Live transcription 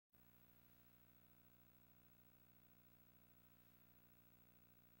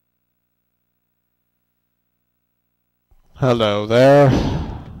Hello there.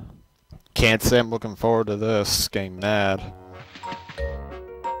 Can't say I'm looking forward to this. Getting mad.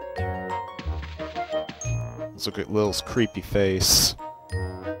 Let's look at Lil's creepy face.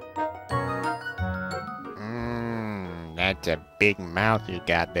 That's a big mouth you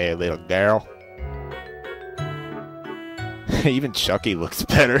got there, little girl. Even Chucky looks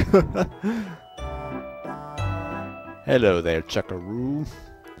better. Hello there, Chuckaroo.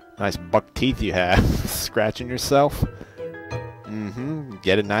 Nice buck teeth you have. Scratching yourself?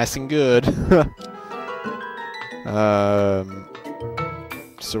 Get it nice and good.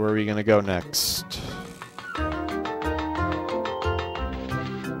 So where are we gonna go next?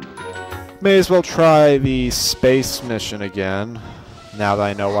 May as well try the space mission again, now that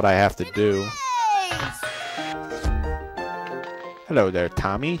I know what I have to do. Hello there,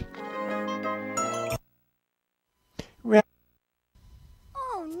 Tommy.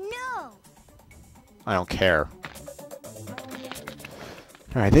 Oh no! I don't care.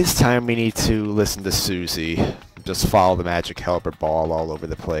 Alright, this time we need to listen to Susie. Just follow the magic helper ball all over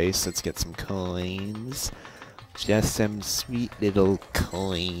the place. Let's get some coins. Just some sweet little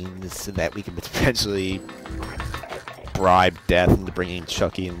coins so that we can potentially bribe Death into bringing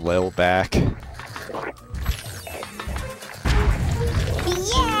Chucky and Lil back. Yeah,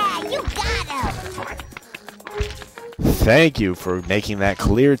 you got him! Thank you for making that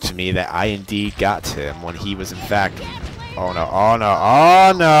clear to me that I indeed got him when he was in fact... Oh no, oh no,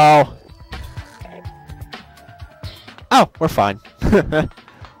 oh no! Oh, we're fine.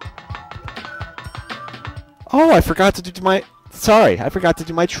 Oh, I forgot to do my... Sorry, I forgot to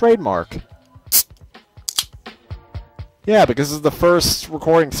do my trademark. Yeah, because this is the first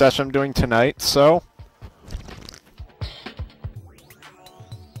recording session I'm doing tonight, so...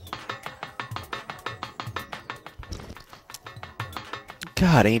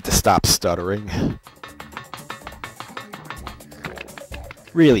 God, I need to stop stuttering.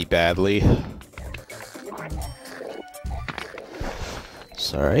 Really badly.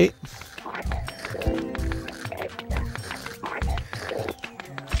 Sorry.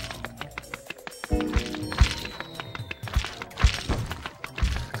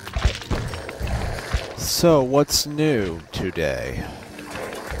 So, what's new today?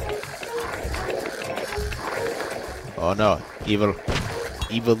 Oh no, evil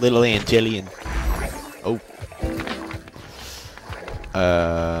little Angelian. Oh.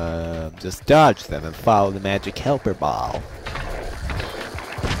 Just dodge them and follow the magic helper ball.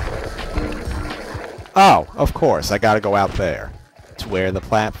 Oh, of course, I gotta go out there. To where the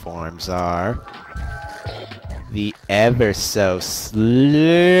platforms are. The ever so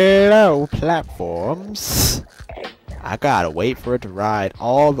slow platforms. I gotta wait for it to ride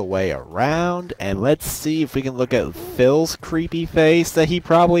all the way around, and let's see if we can look at Phil's creepy face that he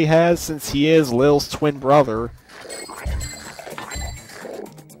probably has since he is Lil's twin brother.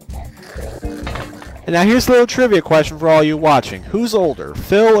 And now here's a little trivia question for all you watching. Who's older,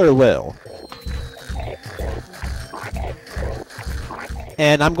 Phil or Lil?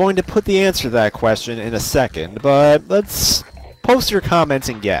 And I'm going to put the answer to that question in a second, but let's post your comments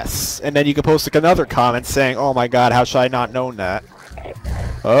and guess. And then you can post like another comment saying, oh my god, how should I not known that?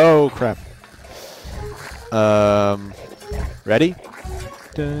 Oh crap. Ready?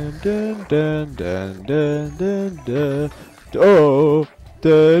 Dun dun dun dun dun dun dun. Oh.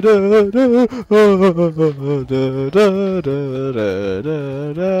 Da da da oh, da da da da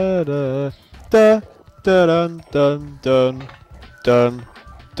da da da dun dun dun dun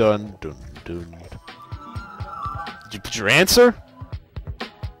dun dun dun. Did you put your answer?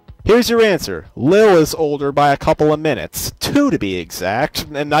 Here's your answer. Lil is older by a couple of minutes. 2 to be exact.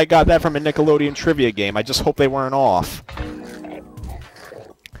 And I got that from a Nickelodeon trivia game. I just hope they weren't off.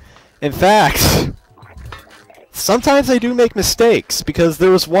 In fact, sometimes I do make mistakes, because there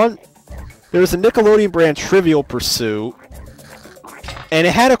was a Nickelodeon brand Trivial Pursuit, and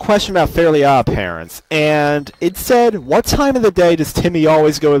it had a question about Fairly Odd Parents, and it said, what time of the day does Timmy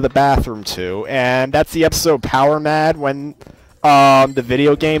always go to the bathroom to? And that's the episode Power Mad, when, the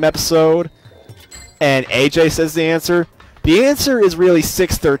video game episode, and AJ says the answer. The answer is really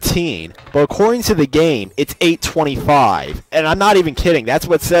 6:13, but according to the game, it's 8:25, and I'm not even kidding, that's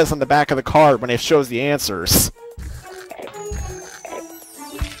what it says on the back of the card when it shows the answers.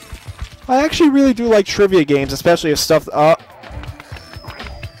 I actually really do like trivia games, especially if stuff...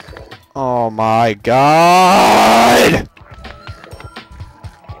 Oh my god!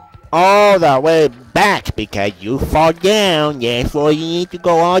 All the way back because you fall down, therefore you need to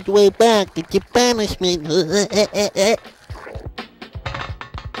go all the way back to get punishment.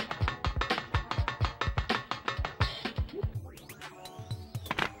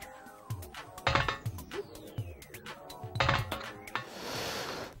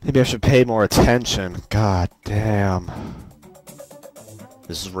 Maybe I should pay more attention. God damn.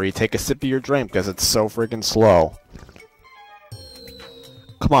 This is where you take a sip of your drink because it's so freaking slow.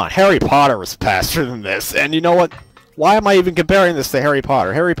 Come on, Harry Potter was faster than this, and you know what? Why am I even comparing this to Harry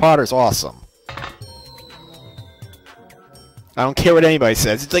Potter? Harry Potter's awesome. I don't care what anybody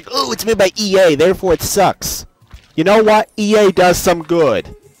says. It's like, oh, it's made by EA, therefore it sucks. You know what? EA does some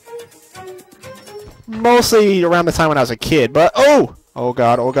good. Mostly around the time when I was a kid, but oh! Oh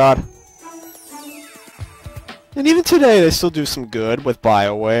god, oh god. And even today they still do some good with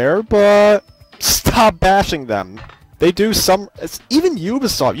BioWare, but stop bashing them. They do some... even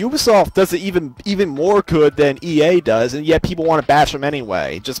Ubisoft. Ubisoft does it even more good than EA does, and yet people want to bash them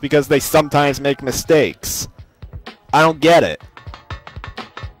anyway, just because they sometimes make mistakes. I don't get it.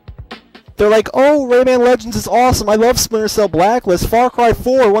 They're like, oh, Rayman Legends is awesome, I love Splinter Cell Blacklist, Far Cry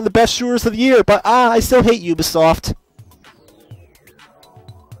 4, one of the best shooters of the year, but I still hate Ubisoft.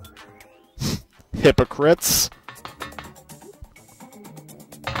 Hypocrites.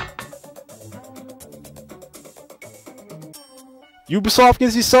 Ubisoft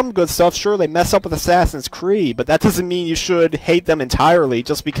gives you some good stuff, sure, they mess up with Assassin's Creed, but that doesn't mean you should hate them entirely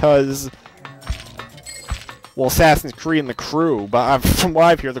just because... well, Assassin's Creed and the crew, but from what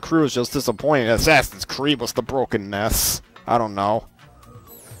I've heard, the crew is just disappointing. Assassin's Creed was the broken mess. I don't know.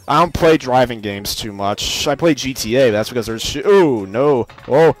 I don't play driving games too much. I play GTA, but that's because there's ooh, no.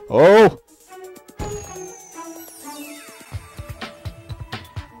 Oh, oh!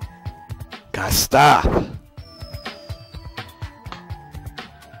 Gotta stop.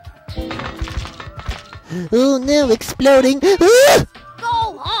 Oh no, exploding! Ah!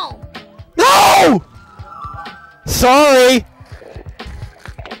 Go home! No! Sorry!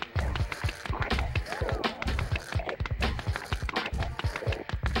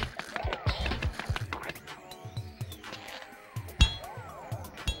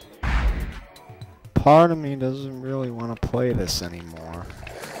 Part of me doesn't really want to play this anymore.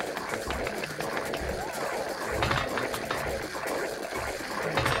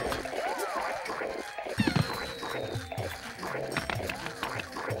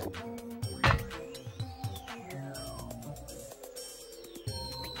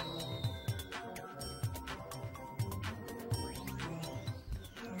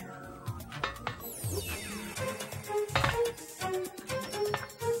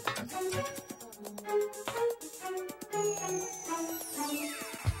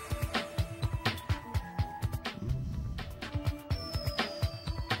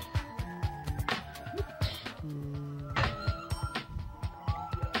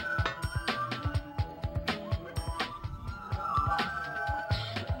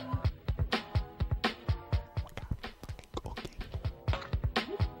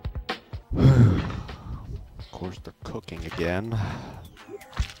 Of course they're cooking again.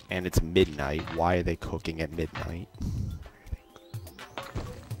 And it's midnight. Why are they cooking at midnight?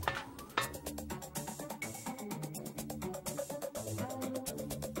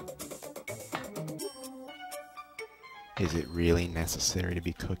 Is it really necessary to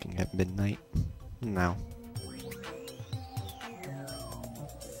be cooking at midnight? No.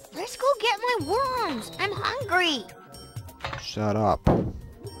 Let's go get my worms! I'm hungry! Shut up. I'm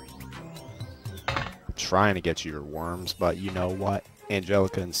trying to get you your worms, but you know what?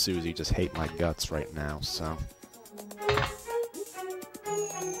 Angelica and Susie just hate my guts right now, so...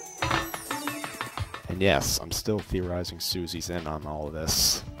 And yes, I'm still theorizing Susie's in on all of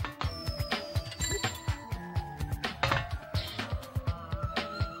this.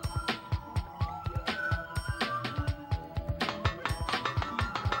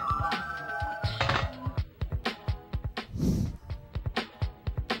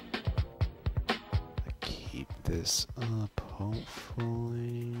 This up,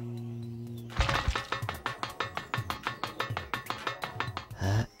 hopefully.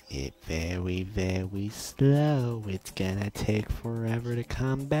 It very, very slow. It's gonna take forever to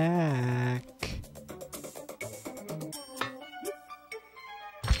come back.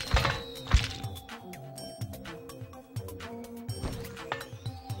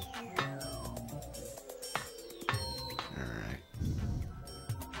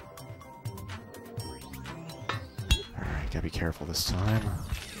 Gotta be careful this time.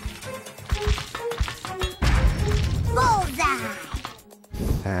 Bullseye!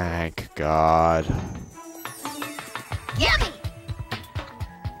 Thank God. Yummy!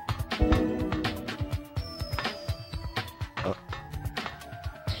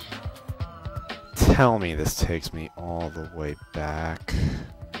 Tell me this takes me all the way back.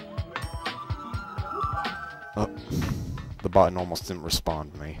 Oh, the button almost didn't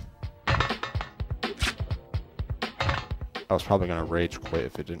respond to me. I was probably gonna rage quit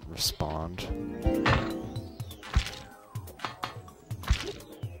if it didn't respond.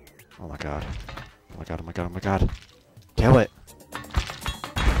 Oh my god. Oh my god, oh my god, oh my god. Kill it!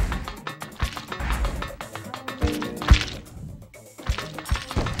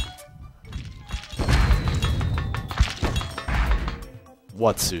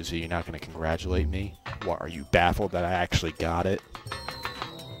 What, Susie? You're not gonna congratulate me? What, are you baffled that I actually got it?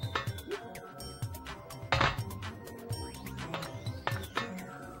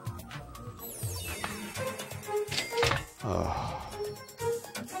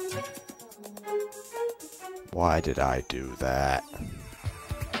 Why did I do that?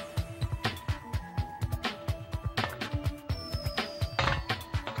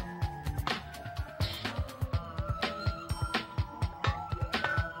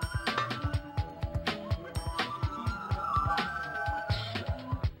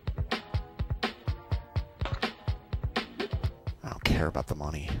 I don't care about the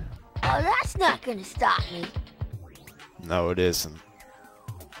money. Oh, that's not gonna stop me. No, it isn't.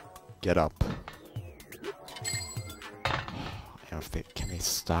 Get up. Can they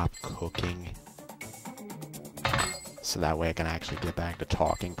stop cooking? So that way I can actually get back to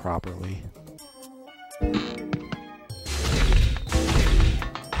talking properly.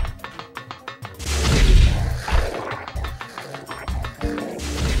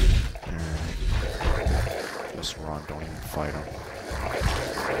 Just run, don't even fight them.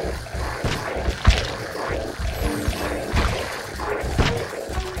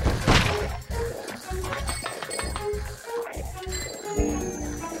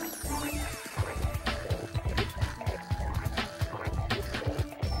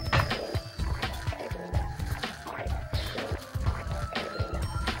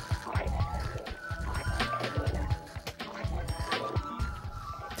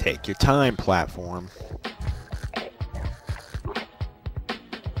 Take your time, platform.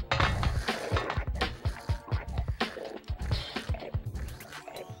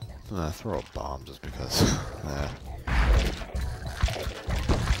 Throw a bomb just because.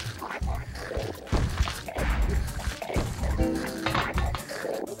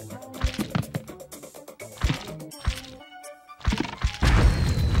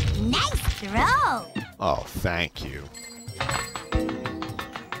 Nice throw! Oh, thank you.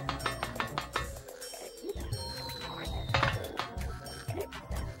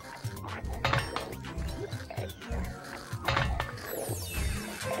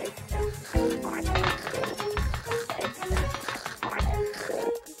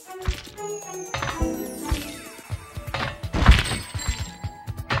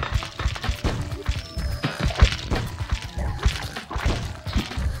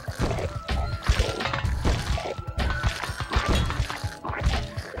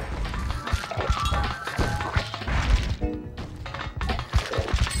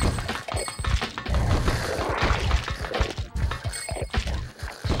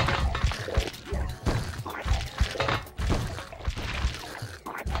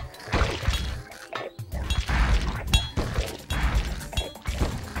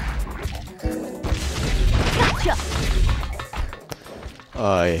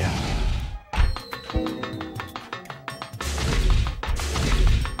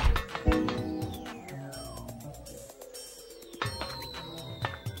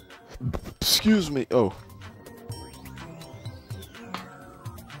 Excuse me. Oh.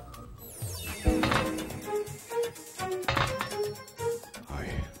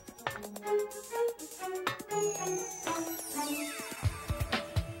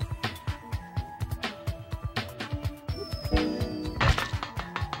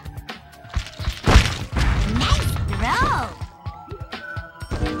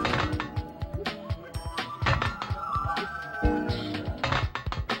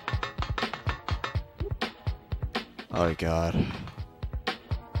 Oh god.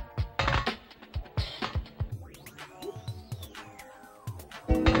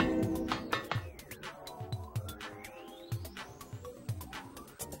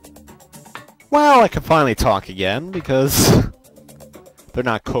 Well, I can finally talk again because they're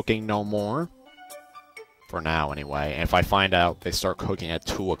not cooking no more. For now, anyway. And if I find out they start cooking at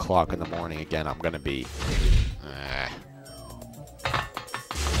 2 o'clock in the morning again, I'm gonna be...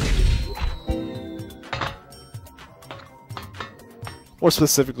 More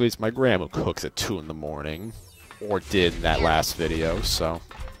specifically, it's my grandma cooks at 2 in the morning. Or did in that last video, so...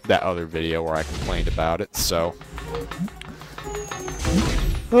 That other video where I complained about it, so...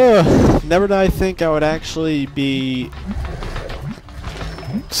 Never did I think I would actually be...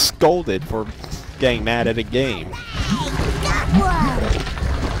 scolded for getting mad at a game.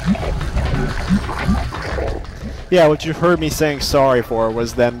 Yeah, what you heard me saying sorry for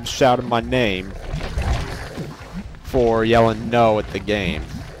was them shouting my name for yelling no at the game.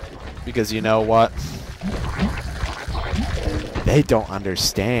 Because you know what? They don't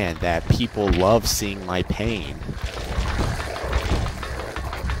understand that people love seeing my pain.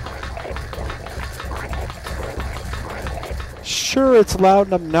 Sure, it's loud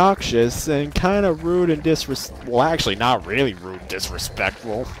and obnoxious and kind of rude and disrespectful. Well, actually, not really rude and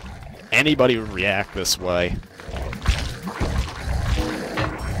disrespectful. Anybody would react this way.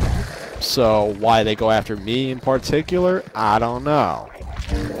 So, why they go after me in particular, I don't know.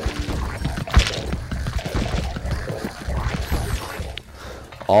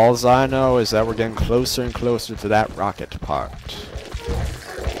 Alls I know is that we're getting closer and closer to that rocket part.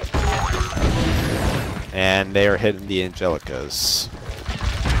 And they are hitting the Angelicas.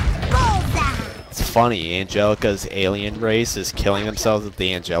 It's funny, Angelica's alien race is killing themselves with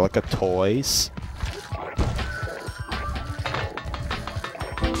the Angelica toys.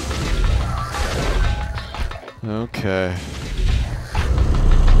 Okay.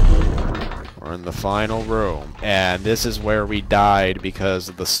 We're in the final room. And this is where we died because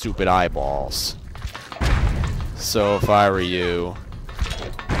of the stupid eyeballs. So if I were you...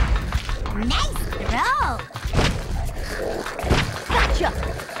 Nice throw! Gotcha!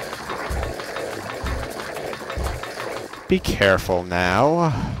 Be careful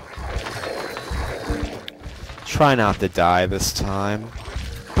now. Try not to die this time.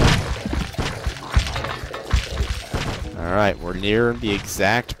 Alright, we're near the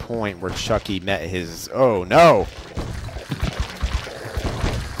exact point where Chucky met his... Oh, no!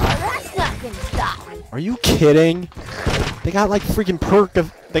 Oh, that's not gonna stop me. Are you kidding? They got like freaking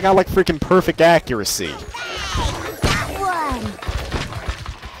perfect accuracy. Hey, got one!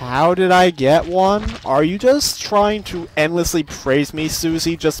 How did I get one? Are you just trying to endlessly praise me,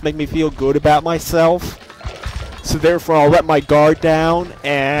 Susie, just to make me feel good about myself? So therefore I'll let my guard down,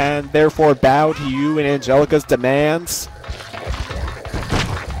 and therefore bow to you and Angelica's demands?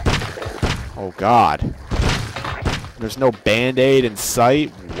 Oh god. There's no band-aid in sight?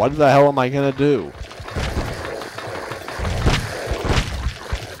 What the hell am I gonna do?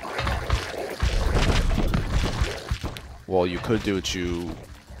 Well, you could do what you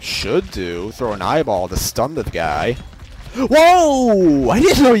should do. Throw an eyeball to stun the guy. Whoa! I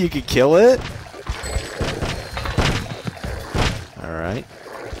didn't know you could kill it! Alright.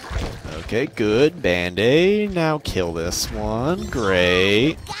 Okay, good. Band-Aid. Now kill this one.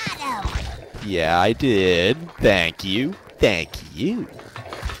 Great. Yeah, I did. Thank you. Thank you.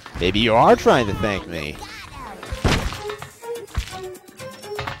 Maybe you are trying to thank me.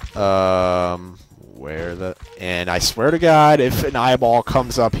 Where the... And I swear to God, if an eyeball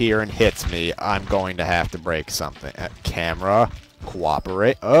comes up here and hits me, I'm going to have to break something. Camera.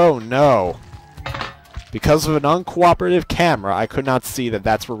 Cooperate. Oh, no. Because of an uncooperative camera, I could not see that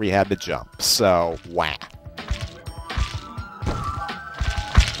that's where we had to jump. So, wah.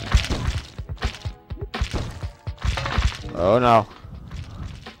 Oh, no.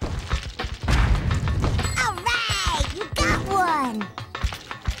 Alright, you got one!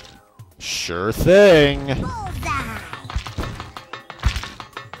 Sure thing. Bullseye!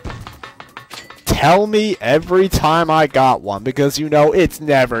 Tell me every time I got one, because you know it's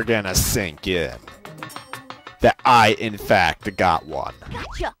never gonna sink in that I, in fact, got one.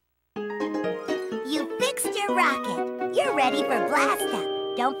 Gotcha! You fixed your rocket. You're ready for blast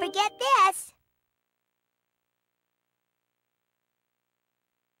up. Don't forget this.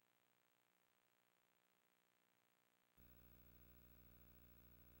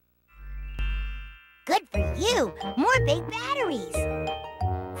 Good for you. More big batteries.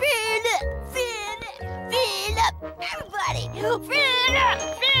 Fill up, fill up, fill up. Everybody, fill up, fill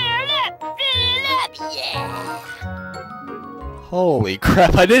up, fill up. Yeah. Holy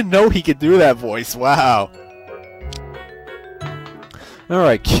crap, I didn't know he could do that voice. Wow.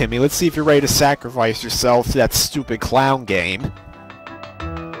 Alright, Kimmy, let's see if you're ready to sacrifice yourself to that stupid clown game.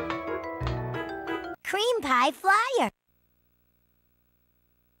 Cream pie flyer.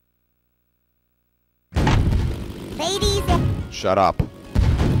 Ladies and... Shut up.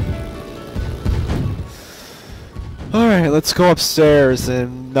 Alright, let's go upstairs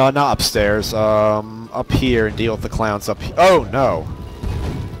and... No, not upstairs. Up here and deal with the clowns up here. Oh, no.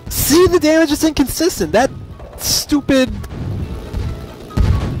 See, the damage is inconsistent. That stupid...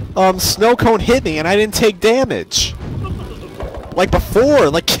 snow cone hit me and I didn't take damage. Like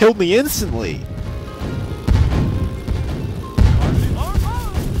before, like killed me instantly.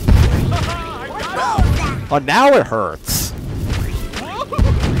 Oh, now it hurts.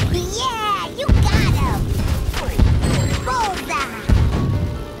 Yeah, you got him. Bullseye.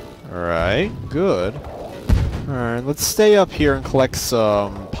 Alright, good. Alright, let's stay up here and collect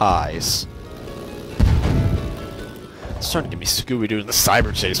some pies. It's starting to give me Scooby-Doo and the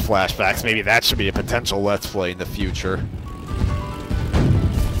Cyber Chase flashbacks. Maybe that should be a potential Let's Play in the future.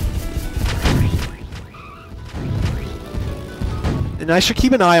 And I should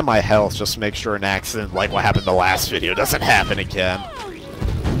keep an eye on my health just to make sure an accident like what happened in the last video doesn't happen again.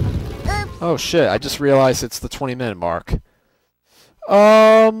 Oh shit, I just realized it's the 20-minute mark.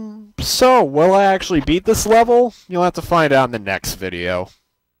 So, will I actually beat this level? You'll have to find out in the next video.